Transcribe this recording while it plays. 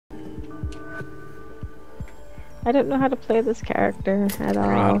I don't know how to play this character at I don't know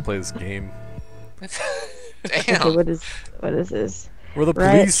how to all. play this game. Okay, Damn. what is this? We're the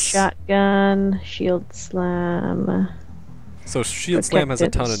Riot police. shotgun, shield slam, So Shield Slam has a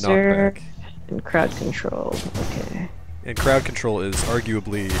protected ton of surge, knockback. and crowd control. Okay. And crowd control is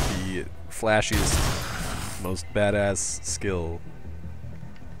arguably the flashiest, most badass skill.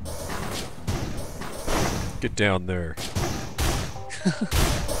 Get down there.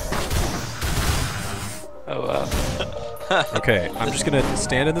 Oh wow. Okay, I'm just gonna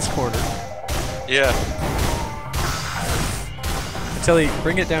stand in this corner. Yeah. Telly,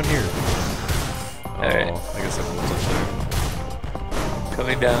 bring it down here. Alright. Oh, I guess everyone's up there.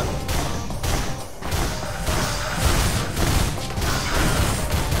 Coming down.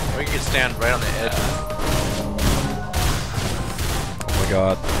 Or you can stand right on the edge. Oh my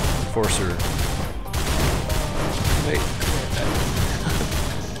god. Enforcer. Wait.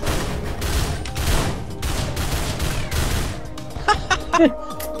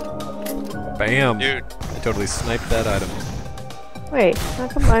 Bam! Dude, I totally sniped that item. Wait, how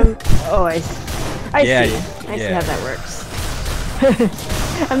come I'm? Oh, I Yeah, see. I see yeah. how that works.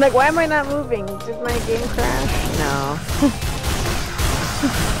 I'm like, why am I not moving? Did my game crash? No.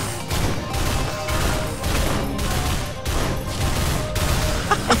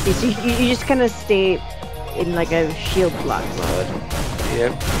 I see. So you just kind of stay in like a shield block mode.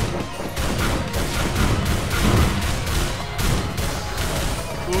 Yep.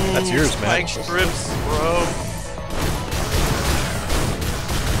 That's yours, man. spike strips, bro.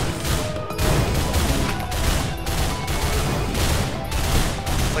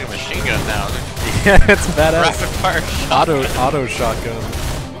 It's like a machine gun now. Yeah, it's badass. Rapid fire shot. Auto shotgun.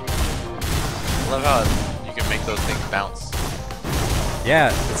 I love how you can make those things bounce. Yeah,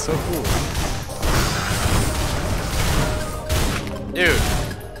 it's so cool. Dude,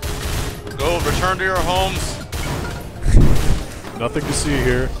 go return to your homes. Nothing to see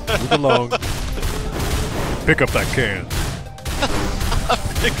here. Move along. Pick up that can.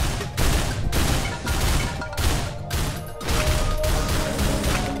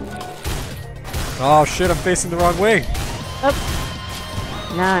 Oh shit, I'm facing the wrong way.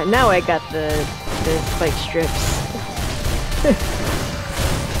 Now I got the spike strips.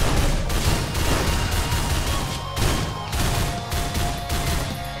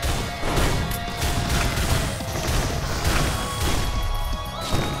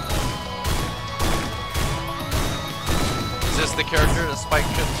 Is this the character that spike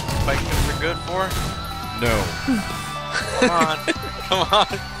chips are good for? No. Come on. Come on.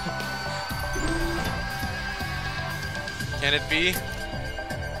 Can it be?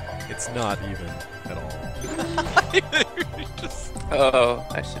 It's not even at all. Just, Oh,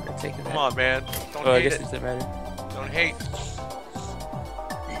 I shouldn't have taken that. come on, man. Don't Oh, I hate guess it. it doesn't matter. Don't hate.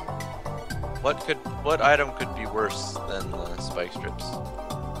 What item could be worse than the spike strips?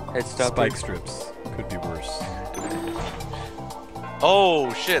 Head stop. Spike strips could be worse.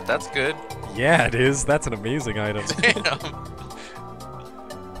 Oh shit, that's good. Yeah, it is. That's an amazing item. Damn.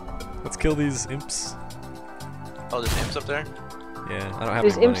 Let's kill these imps. Oh, there's imps up there? Yeah, I don't have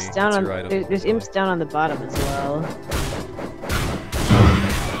There's any imps money. down What's on your item? there's imps down on the bottom as well.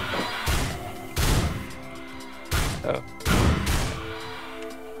 Oh,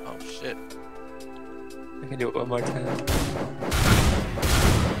 Oh shit. I can do it one more time.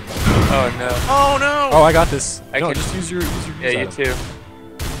 Oh no. Oh no! Oh, I got this. I No, can- just use your Yeah, you item. too.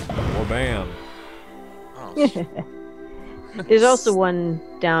 Oh, bam. Oh, shit. There's also one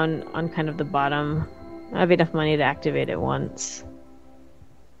down on kind of the bottom. I have enough money to activate it once.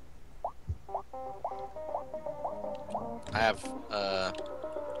 I have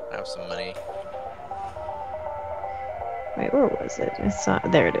some money. Wait, where was it? It's not,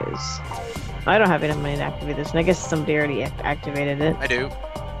 there it is. I don't have enough money to activate this, and I guess somebody already activated it. I do.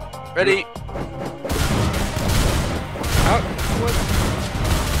 Ready?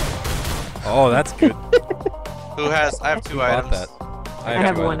 Oh, that's good. Who has? I have two Who bought items. that? I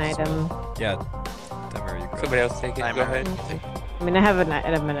have two one items. item. Yeah. Timer, you grab Somebody else take it. Timer. Go ahead. I mean, I have an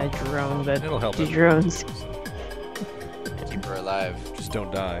item and a drone, but It'll help. the everyone. drones. Keep her alive. Just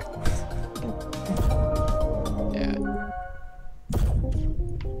don't die. Yeah.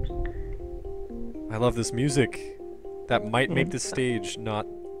 I love this music. That might make this stage not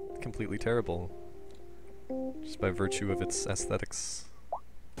completely terrible. Just by virtue of its aesthetics.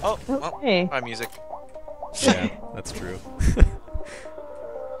 Oh, well, Hey. my music. Yeah, that's true.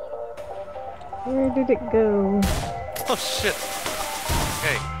 Where did it go? Oh shit.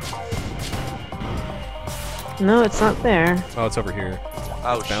 Okay. No, it's not there. Oh, it's over here.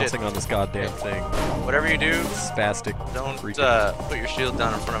 Oh It's shit. bouncing on this goddamn thing. Whatever you do, Spastic. don't freaking- put your shield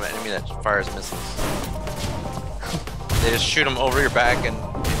down in front of an enemy that fires missiles. They just shoot them over your back and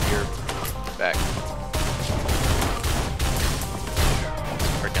in your back.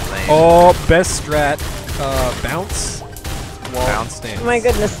 Freaking lame. Oh, best strat. Bounce. Wall Bounce. stance. Oh my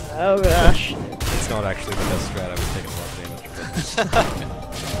goodness. Oh gosh. It's not actually the best strat. I was taking a lot of damage.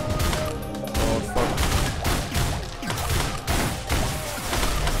 Oh fuck.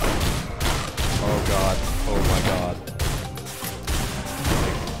 Oh god. Oh my god.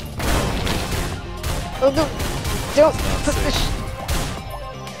 Oh no! Don't Not put the.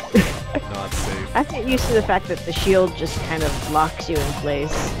 Not safe. I have to get used to the fact that the shield just kind of locks you in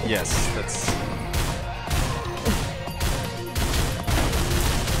place. Yes, that's.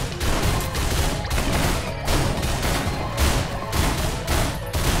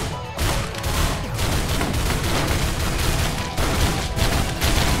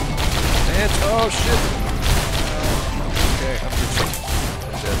 Oh shit! Okay, I'm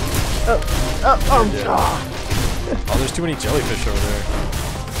dead. Oh god! Oh, there's too many jellyfish over there.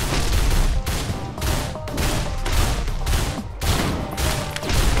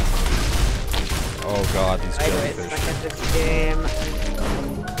 Oh god, these I know it's jellyfish. stuck at this game.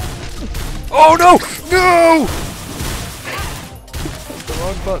 Oh no! No! The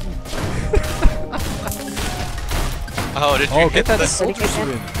wrong button. Oh, did you Oh, hit get that the... soldier suit in,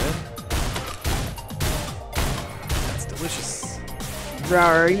 man. That's delicious. Raw,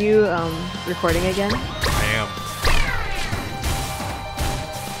 are you recording again? I am.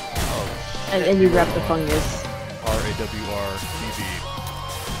 Oh, And you grabbed the fungus. RAWR TV.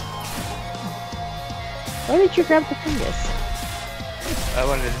 Why did you grab the fungus? I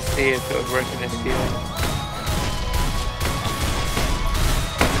wanted to see if it would work in this field.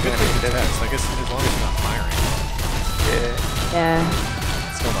 Good thing to test. I guess as long as it's not firing. Yeah. Yeah.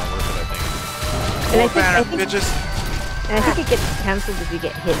 It's still not worth it, I think. And I More think, banner, bitches. and I think it gets cancelled if you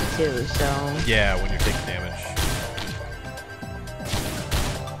get hit too, so... Yeah, when you're taking damage.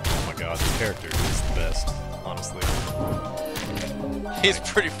 Oh my god, this character is the best, honestly. He's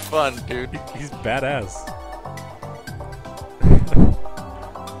pretty fun, dude. He's badass.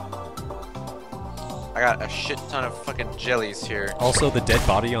 I got a shit ton of fucking jellies here. Also, the dead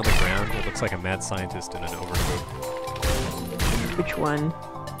body on the ground, it looks like a mad scientist in an overcoat. Which one?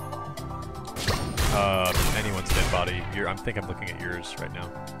 Anyone's dead body. I think I'm looking at yours right now.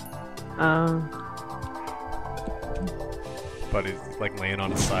 But he's like laying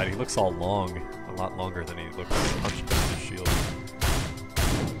on his side. He looks all long, a lot longer than he looks punched into his shield.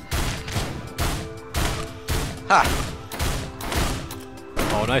 Ha!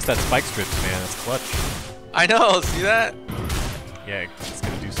 Oh, nice, that spike strips, man. That's clutch. I know, see that? Yeah, it's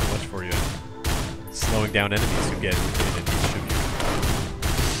gonna do so much for you. Slowing down enemies who get within an inch of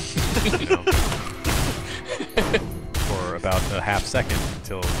you. You know? For about a half second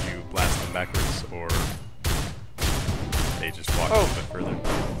until you blast them backwards, or they just walk a little bit further.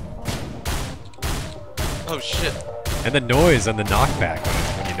 Oh shit. And the noise and the knockback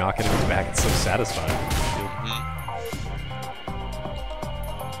when you knock it in his back, it's so satisfying.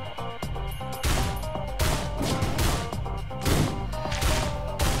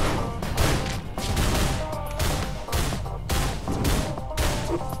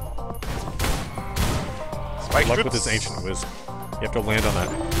 Spike Good luck strips. with this ancient wisp. You have to land on that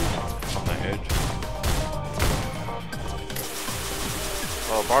edge.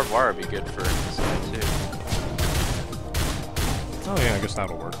 Well, barbed wire would be good for this guy too. Oh yeah, I guess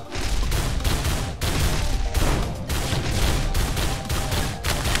that'll work.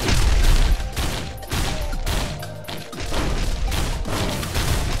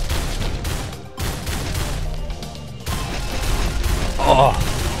 Oh!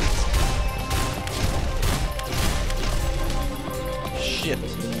 Shit.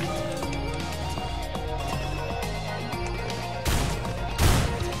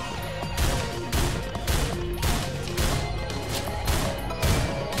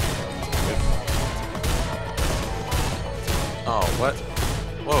 Oh, what?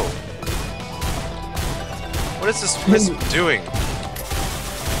 Whoa. What is this wisp doing?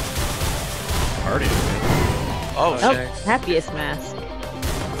 Party, man. Oh, Oh, shit. happiest mask.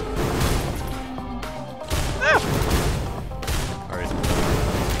 Alright.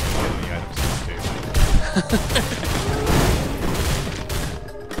 Get the items too.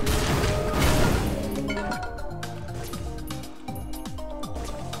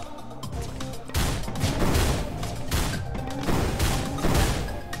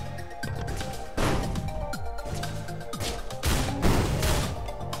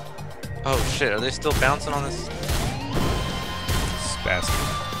 Oh shit, are they still bouncing on this? Bastard.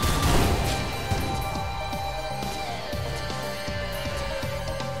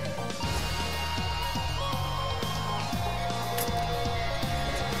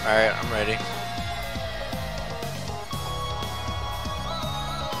 Alright, I'm ready.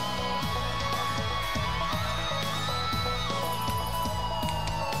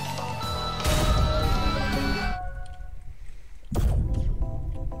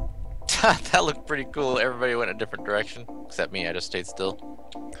 That looked pretty cool. Everybody went a different direction. Except me, I just stayed still.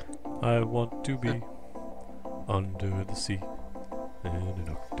 I want to be under the sea in an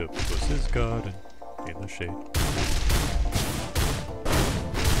octopus's garden in the shade.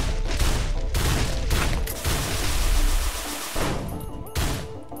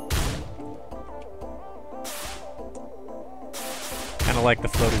 Kinda like the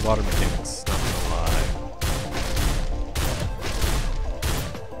floating water mechanics, not gonna lie.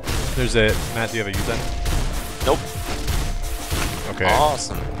 There's a... Matt, do you have a use item? Nope. Okay.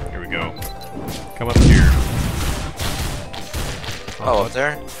 Awesome. Here we go. Come up here. Oh, up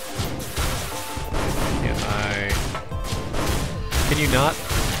there? Can I... Can you not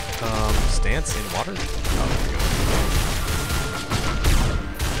stance in water? Oh, there we go.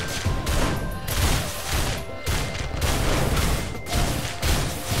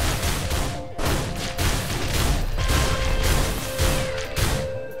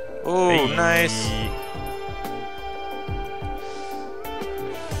 Ooh, Hey. nice.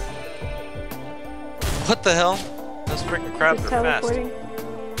 What the hell? Those freaking crabs Is are it fast.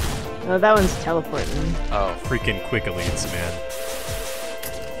 teleporting? No, that one's teleporting. Oh, Freaking quick elites, man.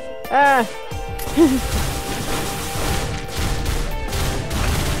 Ah!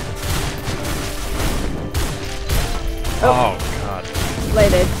 Oh, God.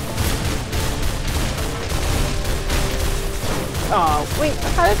 Lighted. Oh, wait,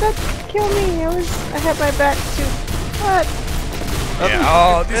 how did that kill me? I had my back to... What? Yeah.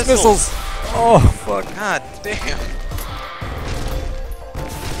 Oh, these missiles! Oh, fuck. god damn.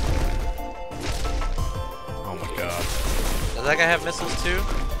 Oh my god. Does that guy have missiles too?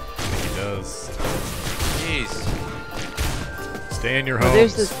 He does. Jeez. Stay in your Oh, homes.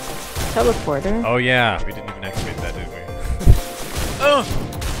 there's this teleporter. Oh yeah, we didn't even activate that, did we? Oh!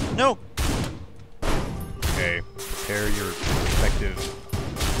 No! Okay, prepare your respective...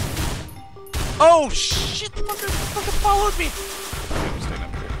 Oh shit! The fucker fucking followed me! I'm staying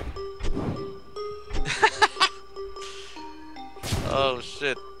up here. Oh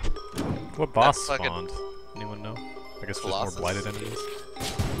shit. What boss fucking- spawned? Anyone know? I guess there's more Colossus. blighted enemies.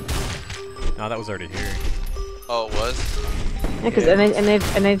 No, that was already here. Oh, it was? Yeah, because and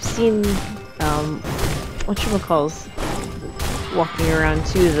I've seen whatchamacalls walking around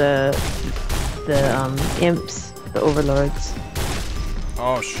too, the imps, the overlords.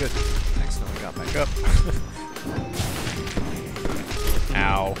 Oh shit. Accidentally got back up.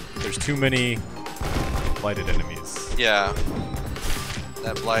 Ow. There's too many blighted enemies. Yeah.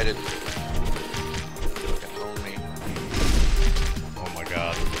 That blighted. Fucking owned me. Oh my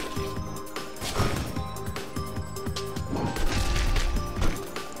god.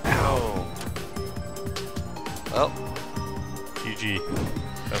 Ow. Well, GG.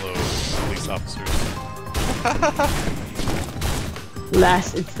 Fellow police officers.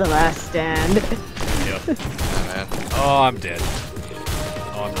 It's the last stand. Yep. yeah, man. Oh, I'm dead.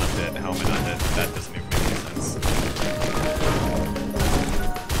 Oh, I'm not dead. How am I not dead? That doesn't even make any sense.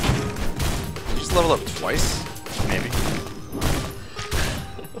 Did you just level up twice? Maybe.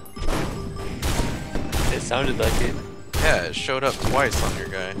 It sounded like it. Yeah, it showed up twice on your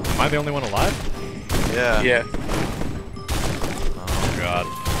guy. Am I the only one alive? Yeah. Yeah. Oh god.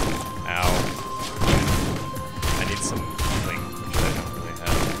 Ow. I need some healing, which I don't really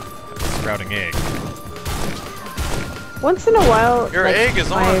have. A sprouting egg. Once in a while, Your like, egg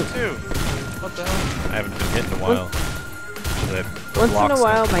is on my- too. What the hell? I haven't been hit in a while. The Once in a blocks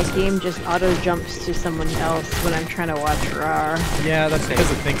while, don't my exist. game just auto jumps to someone else when I'm trying to watch RAR. Yeah, that's because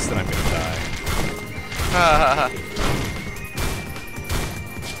it thinks that I'm gonna die. Ha ha ha.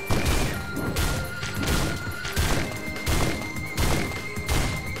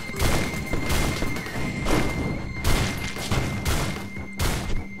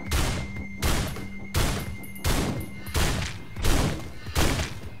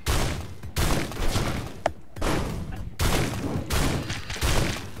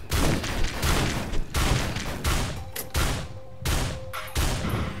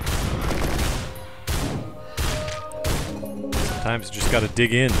 Sometimes you just gotta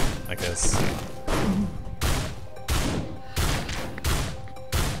dig in, I guess.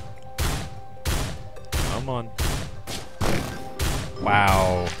 Come on.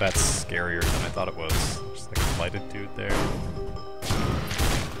 Wow, that's scarier than I thought it was. Just like a blighted dude there.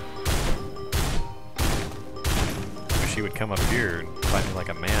 Wish he would come up here and fight me like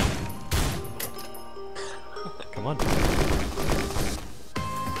a man. Come on.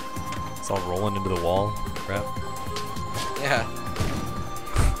 all rolling into the wall. Crap. Yeah.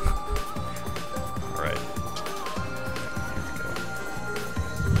 Alright.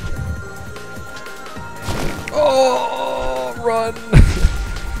 Oh, run!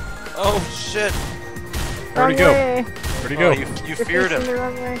 Oh shit! Where'd he go? Where'd he go? Oh, you feared him. The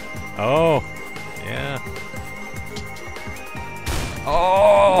wrong way. Oh, yeah.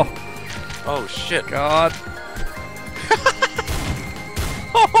 Oh, Oh shit! God.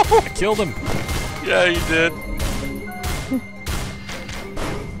 I killed him. Yeah, you did.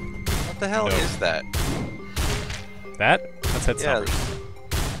 What the hell No. is that? That's head Yeah. stoppers.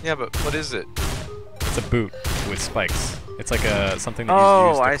 Yeah, but what is it? It's a boot with spikes. It's like a something that you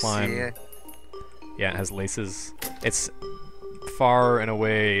use to I climb. see. Yeah, it has laces. It's far and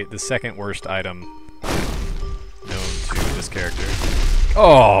away the second worst item known to this character.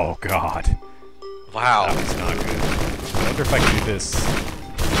 Oh, God. Wow. That was not good. I wonder if I can do this.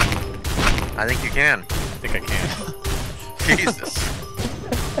 I think you can. I think I can. Jesus.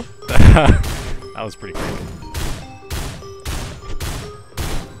 That was pretty crazy.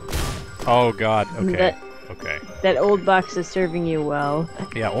 Oh, God. Okay. Okay. That old box is serving you well.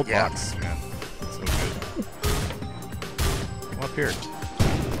 Yeah, old Yeah. box, man. So good. Come up here.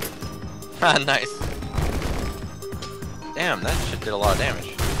 Ah, nice. Damn, that shit did a lot of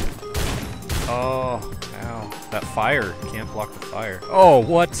damage. Oh, ow. That fire. Can't block the fire. Oh,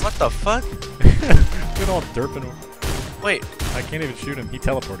 what? What the fuck? Good old derping. Wait. I can't even shoot him. He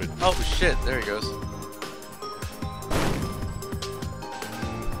teleported. Oh shit, there he goes.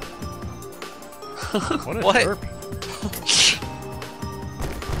 What a What? derp.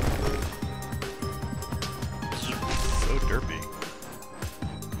 So derpy.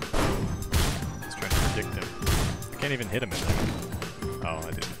 I was trying to predict him. I can't even hit him in there. Oh,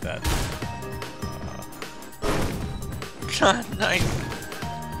 I did that. Nice.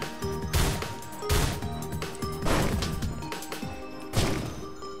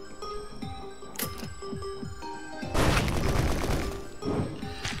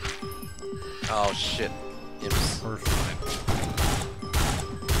 Oh shit. Imps. We're fine.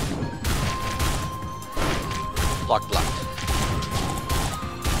 Blocked.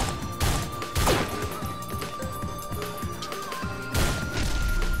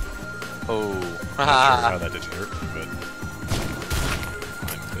 Oh. I'm not sure how that didn't hurt me, but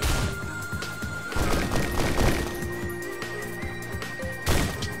fine with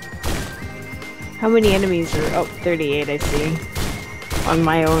it. How many enemies are? Oh, 38, I see. On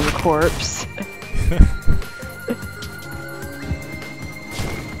my own corpse.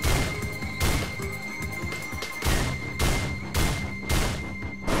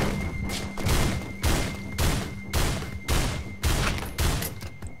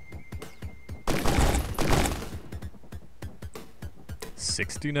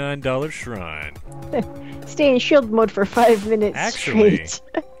 $69 shrine. Stay in shield mode for 5 minutes Actually. straight.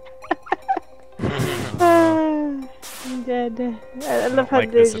 I'm dead. I love how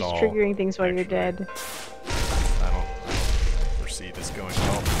like they're this just at all, triggering things while you're actually. dead. I don't foresee this going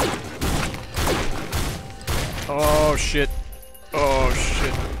well. Oh shit. Oh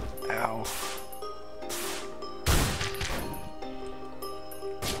shit. Ow.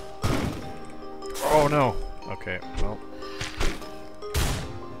 Oh no. Okay, well.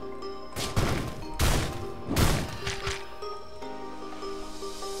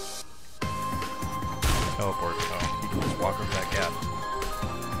 Teleport. Oh, he can just walk over that gap.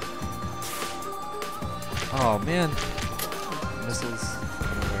 Oh man. Missiles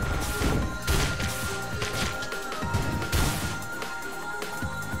everywhere.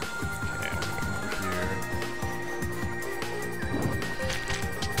 Okay, I'm gonna come over here.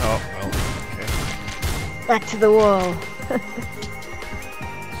 Oh, well, okay. Back to the wall.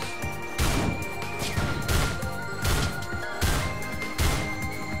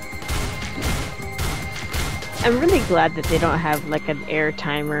 I'm really glad that they don't have like an air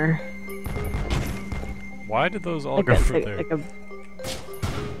timer. Why did those all Like go a, from like, there? like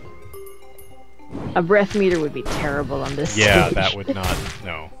a breath meter would be terrible on this Yeah, stage. that would not.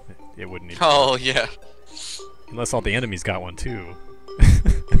 No, it wouldn't even. Oh yeah. Unless all the enemies got one too.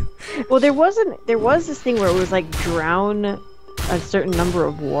 Well, there was this thing where it was like drown a certain number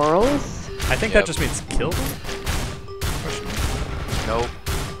of worlds. I think Yep. that just means kill them. Nope.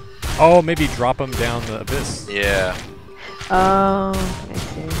 Oh, maybe drop them down the abyss. Yeah. Oh, I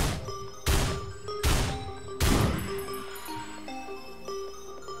see.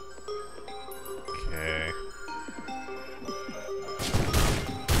 Okay.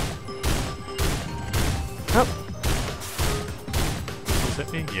 Oh, Does it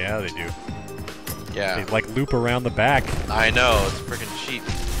hit me? Yeah, they do. Yeah. They like loop around the back. I know, it's freaking cheap.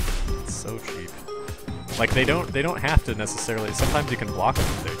 It's so cheap. Like they don't have to necessarily. Sometimes you can block them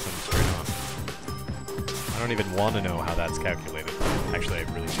if they come straight on. I don't even want to know how that's calculated. Actually, I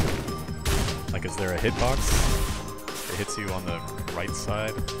really do. Like, is there a hitbox? It hits you on the right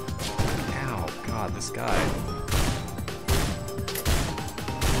side. Ow, God, this guy.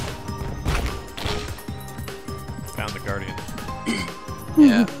 Found the Guardian.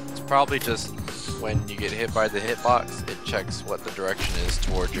 Yeah, it's probably just when you get hit by the hitbox, it checks what the direction is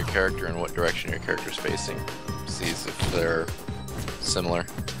towards your character and what direction your character's facing. Sees if they're similar.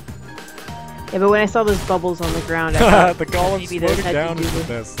 Yeah, but when I saw those bubbles on the ground, I thought the golem's maybe those floating had down to do into with...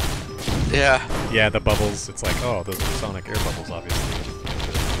 this. Yeah. Yeah, the bubbles. It's like, oh, those are sonic air bubbles, obviously.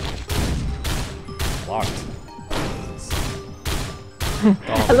 Locked.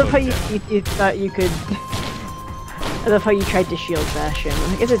 I love how you thought you could... I love how you tried to shield bash him.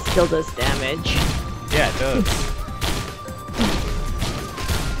 I guess it still does damage. Yeah, it does.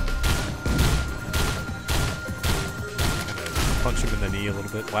 Punch him in the knee a little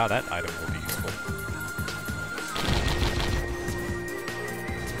bit. Wow, that item will be useful.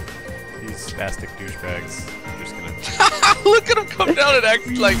 These spastic douchebags. I'm just gonna... Look at them come down and act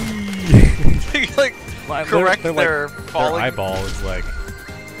like... like, correct their falling. Their eyeball is like...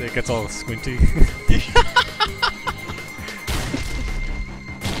 It gets all squinty.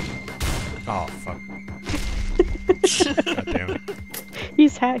 Oh, fuck. God damn it.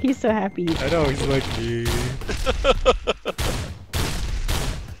 He's so happy. I know, he's like me.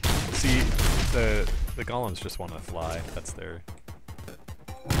 See, the golems just want to fly. That's their...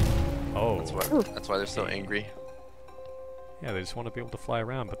 Oh. That's why they're so angry. Yeah, they just want to be able to fly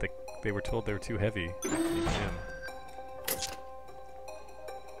around, but they were told they were too heavy. Damn.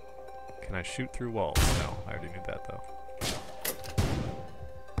 Can I shoot through walls? No, I already knew that though.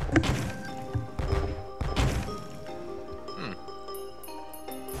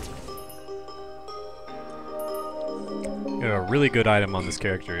 You know, a really good item on this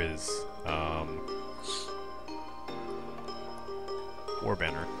character is War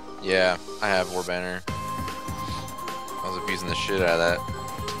Banner. Yeah, I have War Banner. I was abusing the shit out of that.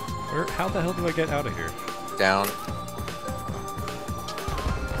 How the hell do I get out of here? Down.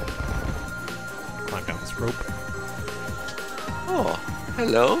 Climb down this rope. Oh,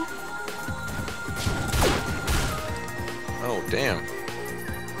 hello. Oh, damn.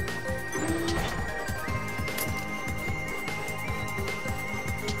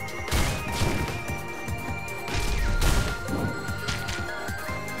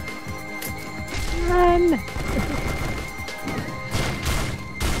 Run!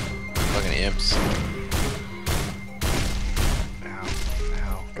 Fucking imps. Ow.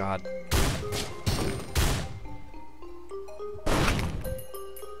 Ow. God.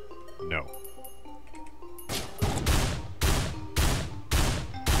 No.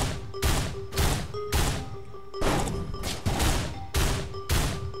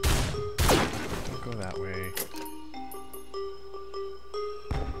 Don't go that way.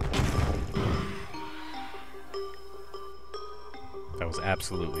 That was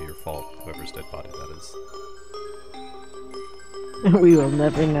absolutely your fault, whoever's dead body that is. We will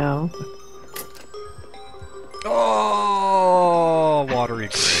never know. Oh, watery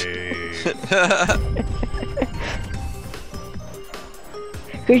grave.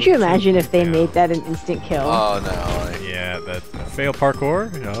 Could you imagine if they made that an instant kill? Oh no. Yeah, that fail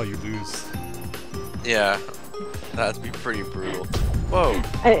parkour, no, you lose. Yeah. That'd be pretty brutal. Whoa.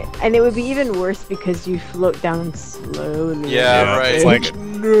 And it would be even worse because you float down slowly. Yeah, right. It's like,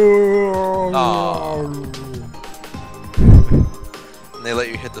 no. Aww. And they let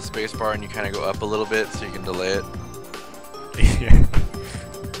you hit the space bar and you kind of go up a little bit so you can delay it. Yeah.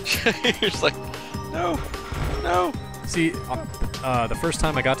 You're just like, no, no. See, the first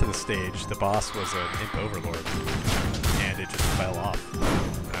time I got to the stage, the boss was an imp overlord, and it just fell off. And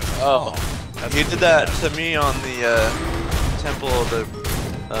I was like, Oh, that's he really did that bad. to me on the temple of the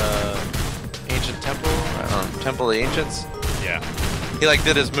ancient temple. I don't know, temple of the ancients. Yeah. He like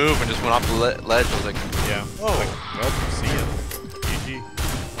did his move and just went off the ledge. I was like, Yeah. Oh. Like, well, see ya. GG.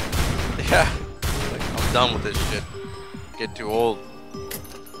 yeah, like I'm done with this shit. Get too old.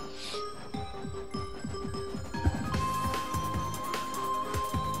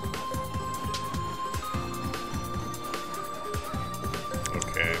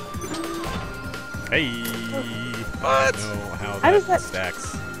 Okay. Hey. What? I don't know how How does that-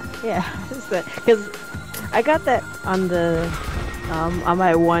 stacks. Yeah, because I got that on the on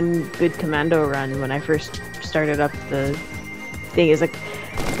my one good commando run when I first started up the thing. Is like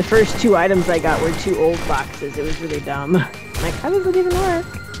the first 2 items I got were 2 old boxes. It was really dumb. Like, how does it even work?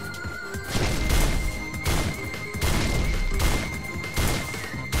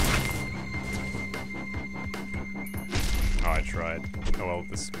 tried. Oh well,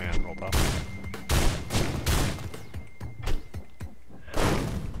 this man rolled off.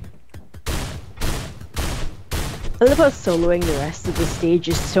 I love how soloing the rest of the stage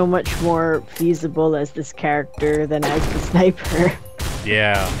is so much more feasible as this character than as the sniper.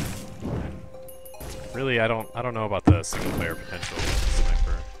 Yeah. Really, I don't know about the single player potential of the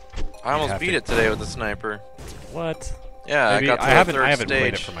sniper. I almost beat it today with the sniper. What? Yeah, Maybe, I got to I the haven't third played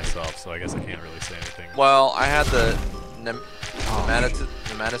stage. it for myself, so I guess I can't really say anything. Well, I had the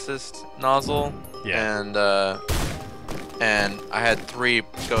pneumaticist nozzle, Yeah. and I had 3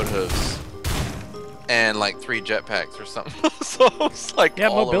 goat hooves and like 3 jetpacks or something. So it was like Yeah,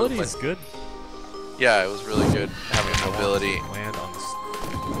 all mobility over the is place. good. Yeah, it was really good having mobility. Land on this.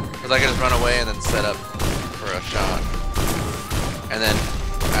 Because I could just run away and then set up for a shot. And then,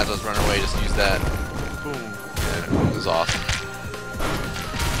 as I was running away, just use that. Boom. And it was awesome.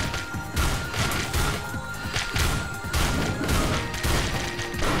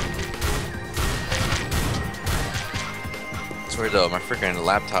 It's weird though, my freaking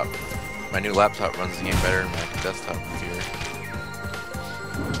laptop, my new laptop runs the game better than my desktop computer.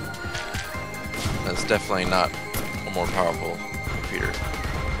 That's definitely not a more powerful computer.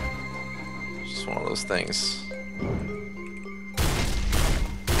 It's just one of those things.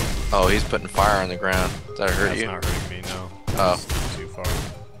 Oh, he's putting fire on the ground. Does that hurt you? That's not hurting me, no. Oh. It's too far.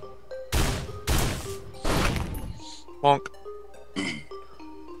 Bonk.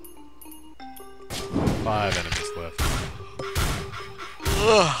 5 enemies left.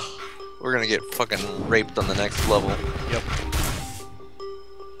 Ugh. We're gonna get fucking raped on the next level. Yep.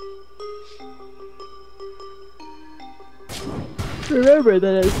 Remember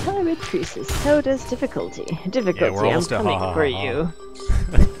that as time increases, so does difficulty. Difficulty, we're I'm almost at coming ha, ha, for ha, ha. you.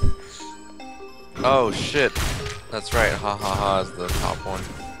 Oh shit. That's right, ha ha ha is the top one.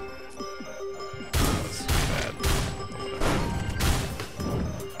 That's bad.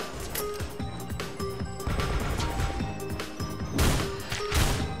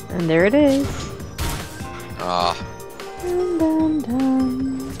 And there it is. Ah. Dun, dun,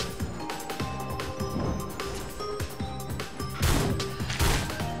 dun.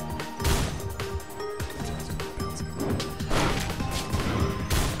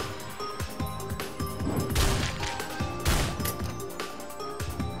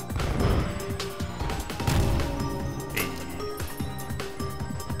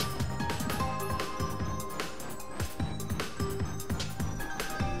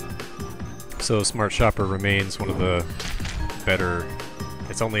 So Smart Shopper remains one of the better.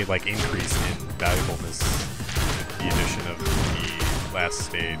 It's only like increased in valuableness with the addition of the last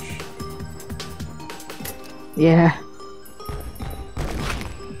stage. Yeah.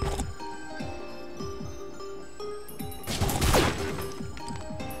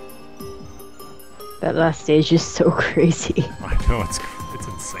 That last stage is so crazy. I know, it's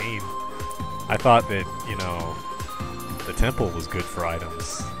insane. I thought that, you know, the temple was good for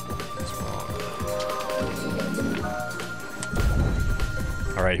items. It's wrong.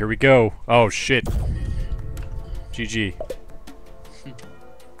 Alright, here we go. Oh shit. GG.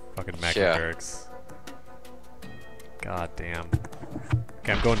 Fucking macro Yeah. barracks. God damn.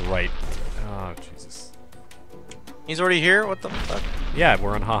 Okay, I'm going right. Oh, Jesus. He's already here? What the fuck? Yeah,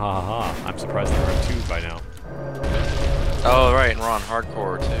 we're on ha ha ha ha. I'm surprised that we're on 2 by now. Oh right, and we're on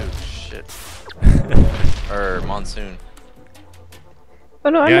hardcore too. Shit. Or monsoon. Oh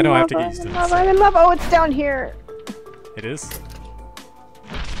no, Yeah, I'm no, in I have to lava, get used to I'm in this. lava, I'm in lava. Oh, it's down here. It is?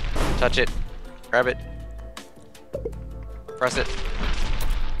 Touch it. Grab it. Press it.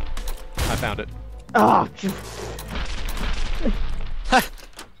 I found it. Oh,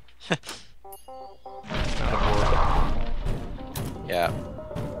 Found a board. Yeah.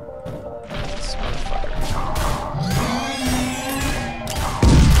 This motherfucker.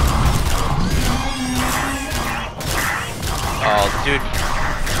 Oh, dude.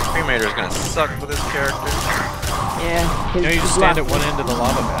 Cremator's gonna suck with this character. yeah. You know, you just stand at one end of the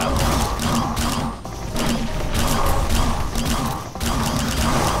lava bath.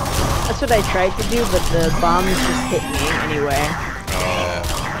 That's what I tried to do, but the bombs just hit me anyway. Oh,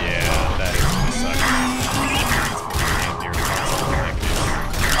 yeah, that is gonna suck. Damn near impossible in that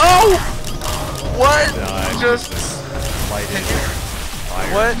case. Oh! What? Die Just with this lighted fire.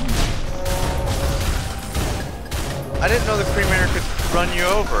 what? I didn't know the cremator could run you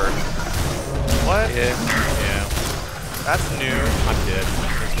over. What? Yeah, yeah. That's new. I'm dead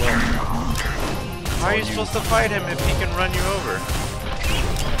as well. How are you supposed to fight him if he can run you over?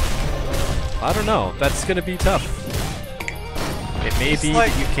 I don't know. That's gonna be tough. It may It's be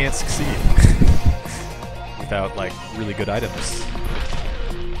like- that you can't succeed without like really good items.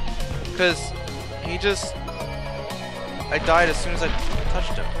 Because he just I died as soon as I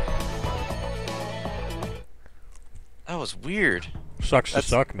touched him. That was weird. Sucks to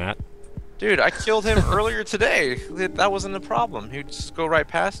suck, Matt. Dude, I killed him earlier today. That wasn't a problem. He'd just go right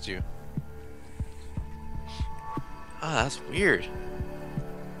past you. Ah, that's weird.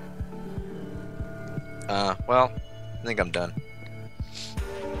 Well, I think I'm done.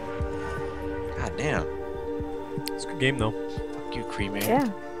 God damn. It's a good game, though. Fuck you, Creamy. Yeah.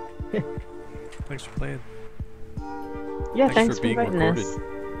 Thanks for playing. Yeah, Thanks thanks for for being inviting recorded. us.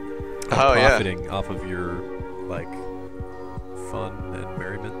 Oh, yeah. Profiting off of your, like, fun and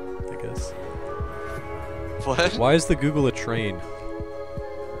merriment, I guess. What? Why is the Google a train?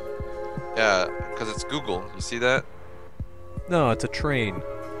 Yeah, because it's Google. You see that? No, it's a train.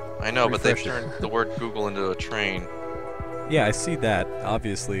 I know, but they've Refresh it. turned the word Google into a train. Yeah, I see that.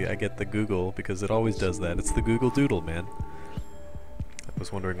 Obviously, I get the Google because it always does that. It's the Google Doodle, man. I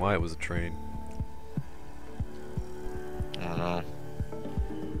was wondering why it was a train. I don't know.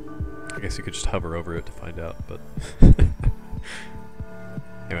 I guess you could just hover over it to find out, but...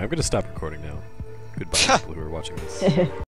 Anyway, I'm gonna stop recording now. Goodbye, people who are watching this.